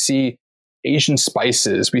in. We see Asian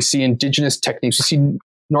spices. We see indigenous techniques. We see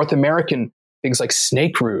North American things like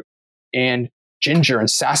snake root and ginger and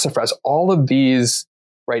sassafras. All of these,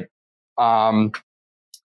 right,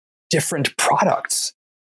 different products,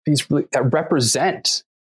 these really, that represent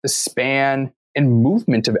the span and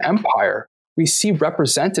movement of empire, we see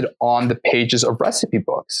represented on the pages of recipe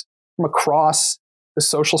books from across the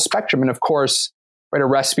social spectrum. And of course, right, a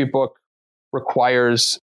recipe book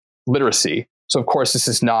requires literacy. So of course, this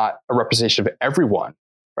is not a representation of everyone,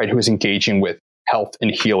 right, who is engaging with health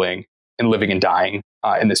and healing and living and dying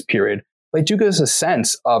in this period. But it do give us a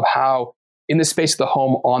sense of how, in the space of the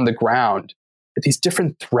home on the ground, that these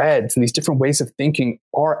different threads and these different ways of thinking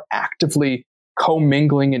are actively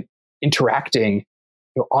commingling and interacting,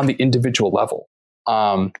 on the individual level.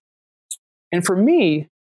 And for me,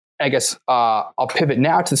 I guess I'll pivot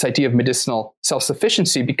now to this idea of medicinal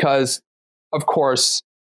self-sufficiency because, of course,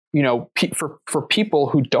 for people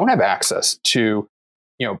who don't have access to,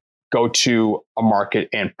 go to a market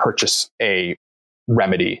and purchase a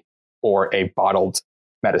remedy or a bottled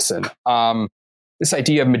medicine, this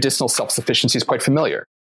idea of medicinal self-sufficiency is quite familiar,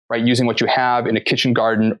 right? Using what you have in a kitchen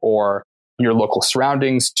garden or your local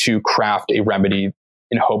surroundings to craft a remedy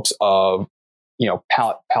in hopes of,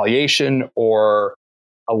 palliation or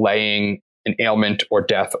allaying an ailment or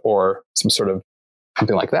death or something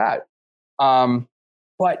like that.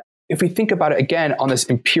 But if we think about it again on this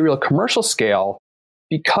imperial commercial scale,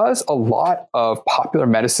 because a lot of popular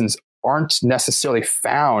medicines aren't necessarily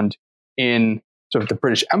found in sort of the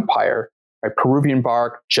British Empire, right? Peruvian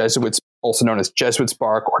bark, Jesuits, also known as Jesuits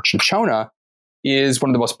bark or cinchona, is one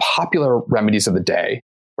of the most popular remedies of the day.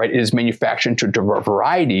 right? It is manufactured into a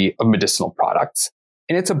variety of medicinal products.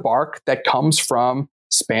 And it's a bark that comes from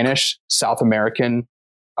Spanish, South American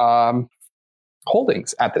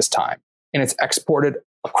holdings at this time. And it's exported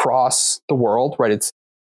across the world, right? It's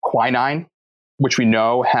quinine, which we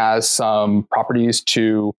know has some properties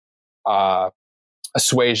to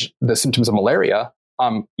assuage the symptoms of malaria.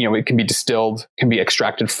 It can be distilled, can be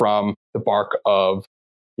extracted from the bark of,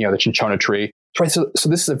 the cinchona tree. Right. So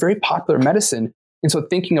this is a very popular medicine. And so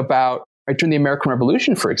thinking about, right, during the American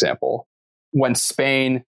Revolution, for example, when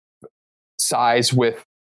Spain sides with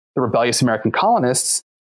the rebellious American colonists,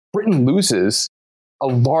 Britain loses a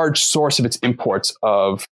large source of its imports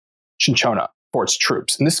of cinchona for its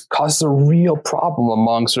troops. And this causes a real problem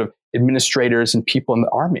among sort of administrators and people in the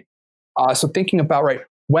army. So thinking about, right,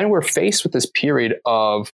 when we're faced with this period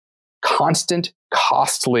of constant,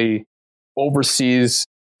 costly overseas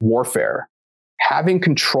warfare, having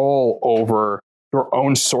control over your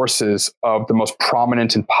own sources of the most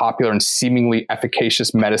prominent and popular and seemingly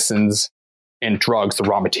efficacious medicines and drugs, the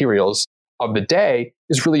raw materials of the day,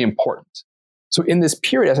 is really important. So in this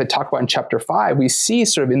period, as I talk about in chapter 5, we see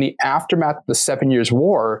sort of in the aftermath of the 7 Years'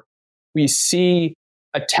 War, we see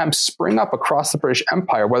attempts spring up across the British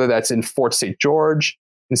Empire, whether that's in Fort St. George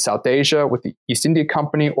in South Asia with the East India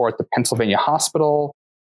Company or at the Pennsylvania Hospital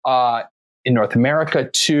in North America,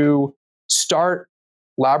 to start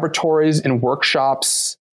laboratories and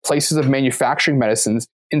workshops, places of manufacturing medicines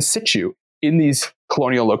in situ in these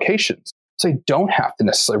colonial locations. So they don't have to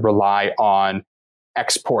necessarily rely on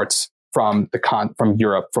exports from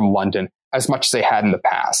Europe, from London, as much as they had in the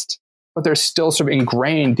past. But they're still sort of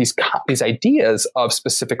ingrained these ideas of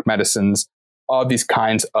specific medicines, of these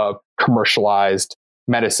kinds of commercialized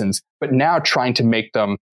medicines, but now trying to make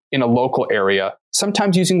them in a local area,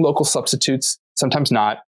 sometimes using local substitutes, sometimes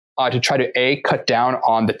not, to try to cut down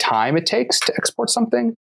on the time it takes to export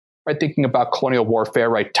something. Right, thinking about colonial warfare,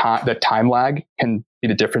 right, the time lag can be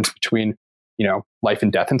the difference between life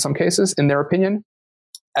and death in some cases, in their opinion,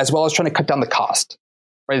 as well as trying to cut down the cost.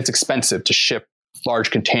 Right, it's expensive to ship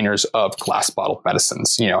large containers of glass bottled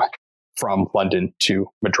medicines, from London to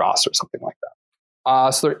Madras or something like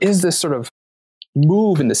that. So there is this sort of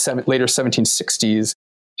move in the later 1760s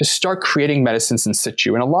to start creating medicines in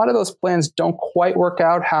situ. And a lot of those plans don't quite work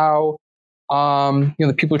out how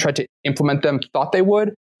the people who tried to implement them thought they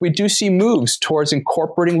would. We do see moves towards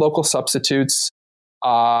incorporating local substitutes,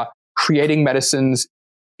 creating medicines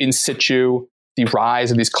in situ, the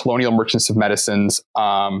rise of these colonial merchants of medicines,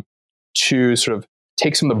 to sort of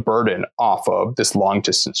take some of the burden off of this long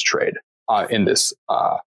distance trade in this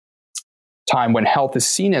time when health is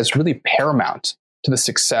seen as really paramount to the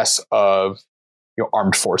success of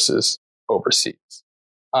armed forces overseas.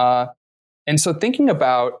 And so thinking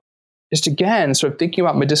about, just again, sort of thinking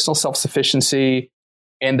about medicinal self-sufficiency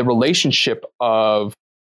and the relationship of,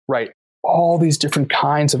 right, all these different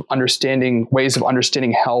kinds of ways of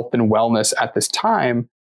understanding health and wellness at this time,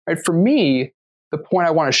 right, for me, the point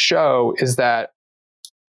I want to show is that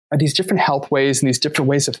these different health ways and these different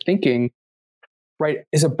ways of thinking, right,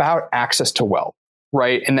 is about access to wealth,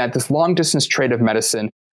 right? And that this long distance trade of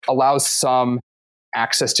medicine allows some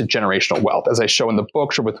access to generational wealth, as I show in the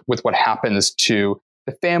book, or with what happens to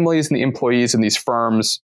the families and the employees in these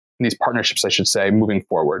firms, in these partnerships, I should say, moving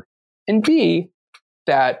forward. And B,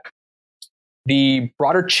 that the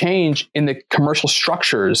broader change in the commercial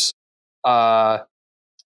structures, I'll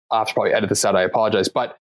have to probably edit this out, I apologize,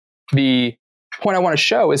 but the point I want to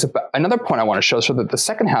show is another point I want to show, so that the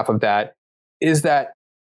second half of that is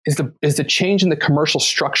the change in the commercial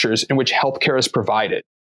structures in which healthcare is provided.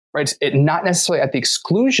 Right? It's not necessarily at the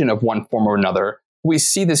exclusion of one form or another. We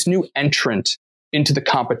see this new entrant into the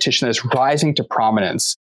competition that is rising to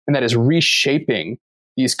prominence and that is reshaping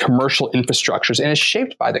these commercial infrastructures and is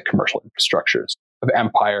shaped by the commercial infrastructures of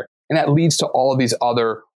empire. And that leads to all of these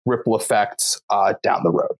other ripple effects down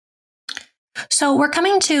the road. So we're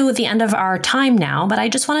coming to the end of our time now, but I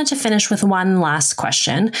just wanted to finish with one last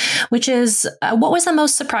question, which is, what was the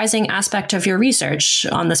most surprising aspect of your research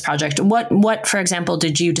on this project? What, for example,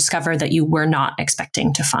 did you discover that you were not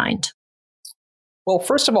expecting to find? Well,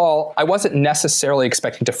 first of all, I wasn't necessarily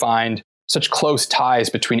expecting to find such close ties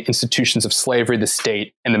between institutions of slavery, the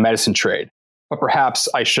state, and the medicine trade, but perhaps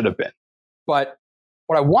I should have been. But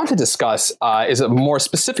what I want to discuss is a more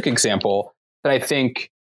specific example that I think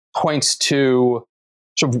points to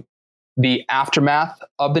sort of the aftermath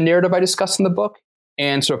of the narrative I discussed in the book,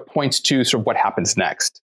 and sort of points to sort of what happens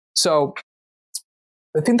next. So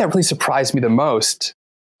the thing that really surprised me the most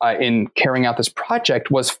in carrying out this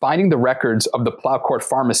project was finding the records of the Plough Court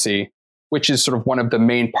Pharmacy, which is sort of one of the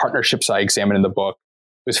main partnerships I examine in the book,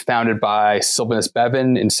 was founded by Sylvanus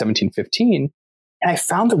Bevan in 1715. And I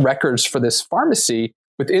found the records for this pharmacy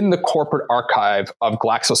within the corporate archive of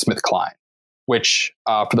GlaxoSmithKline, which,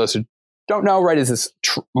 for those who don't know, right, is this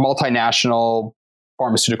multinational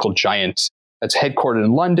pharmaceutical giant that's headquartered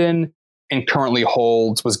in London and currently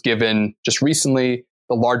was given just recently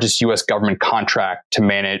the largest US government contract to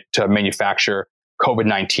manufacture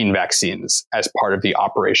COVID-19 vaccines as part of the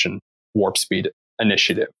Operation Warp Speed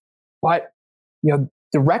initiative. But,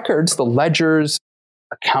 the records, the ledgers,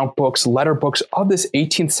 account books, letter books of this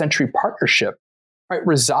 18th century partnership, right,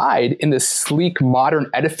 reside in this sleek modern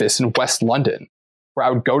edifice in West London, where I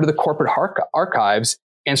would go to the corporate archives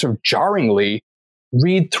and sort of jarringly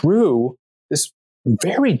read through this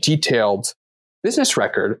very detailed business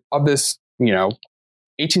record of this,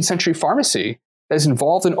 18th century pharmacy that is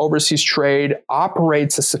involved in overseas trade,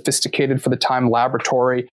 operates a sophisticated for the time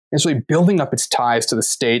laboratory, and is really building up its ties to the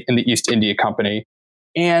state and the East India Company.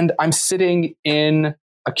 And I'm sitting in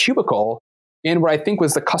a cubicle in what I think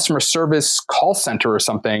was the customer service call center or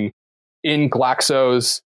something in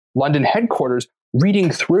Glaxo's London headquarters,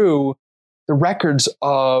 reading through the records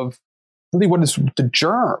of really what is the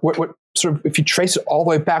germ, what sort of, if you trace it all the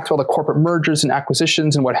way back to all the corporate mergers and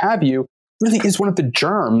acquisitions and what have you, really is one of the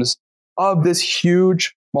germs of this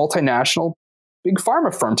huge multinational big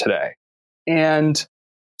pharma firm today. And,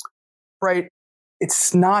 right,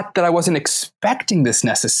 it's not that I wasn't expecting this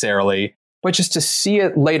necessarily, but just to see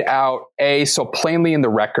it laid out, A, so plainly in the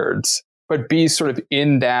records, but B, sort of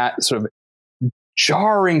in that sort of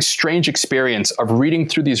jarring, strange experience of reading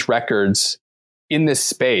through these records in this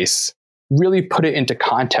space, really put it into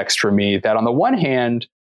context for me that on the one hand,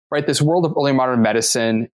 right, this world of early modern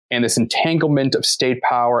medicine and this entanglement of state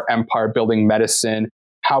power, empire building medicine,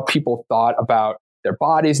 how people thought about their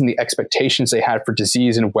bodies and the expectations they had for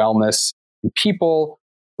disease and wellness and people,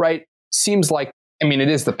 right, seems like, it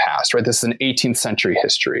is the past, right? This is an 18th century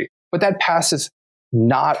history, but that past is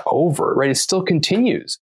not over, right? It still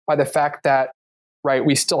continues by the fact that, right,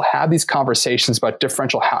 we still have these conversations about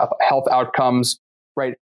differential health outcomes,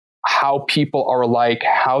 right? How people are alike,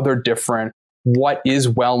 how they're different, what is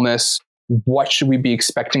wellness, what should we be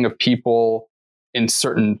expecting of people in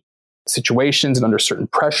certain situations and under certain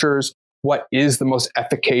pressures, what is the most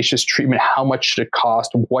efficacious treatment, how much should it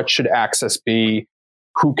cost, what should access be,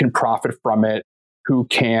 who can profit from it, who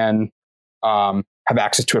can have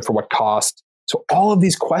access to it for what cost. So all of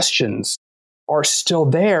these questions are still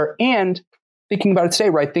there. And thinking about it today,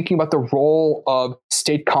 right, thinking about the role of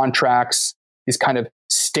state contracts, these kind of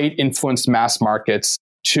state-influenced mass markets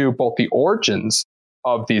to both the origins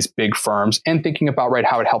of these big firms and thinking about, right,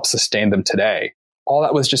 how it helps sustain them today. All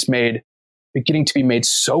that was just beginning to be made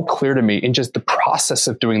so clear to me in just the process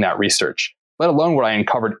of doing that research, let alone what I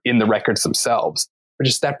uncovered in the records themselves. But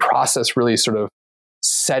just that process really sort of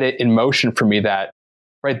set it in motion for me that,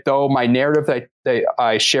 right, though my narrative that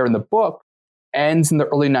I share in the book ends in the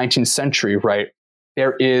early 19th century, right,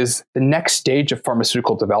 there is the next stage of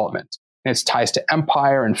pharmaceutical development. And its ties to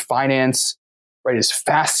empire and finance, right, is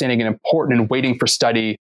fascinating and important and waiting for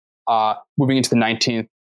study moving into the 19th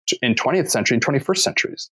and 20th century and 21st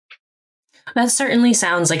centuries. That certainly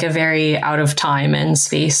sounds like a very out of time and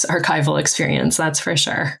space archival experience, that's for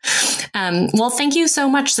sure. Well, thank you so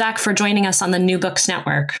much, Zach, for joining us on the New Books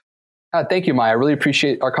Network. Thank you, Maya. I really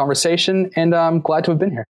appreciate our conversation, and I'm glad to have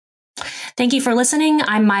been here. Thank you for listening.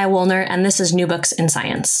 I'm Maya Woolner, and this is New Books in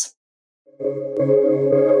Science.